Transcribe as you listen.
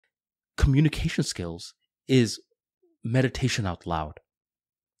communication skills is meditation out loud.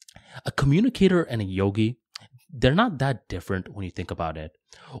 A communicator and a yogi, they're not that different when you think about it.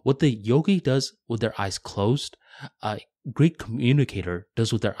 What the yogi does with their eyes closed, a great communicator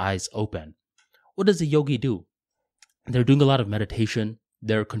does with their eyes open. What does the yogi do? They're doing a lot of meditation.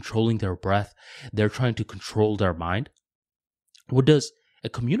 They're controlling their breath. They're trying to control their mind. What does a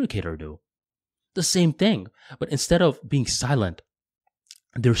communicator do? The same thing, but instead of being silent,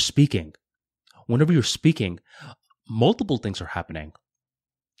 they're speaking. Whenever you're speaking, multiple things are happening.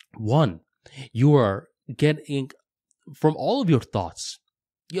 One, you are getting from all of your thoughts.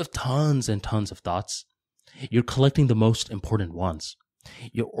 You have tons and tons of thoughts. You're collecting the most important ones.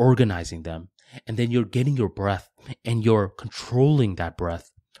 You're organizing them. And then you're getting your breath and you're controlling that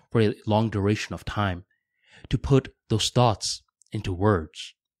breath for a long duration of time to put those thoughts into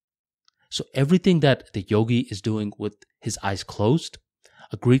words. So everything that the yogi is doing with his eyes closed,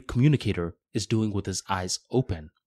 a great communicator is doing with his eyes open.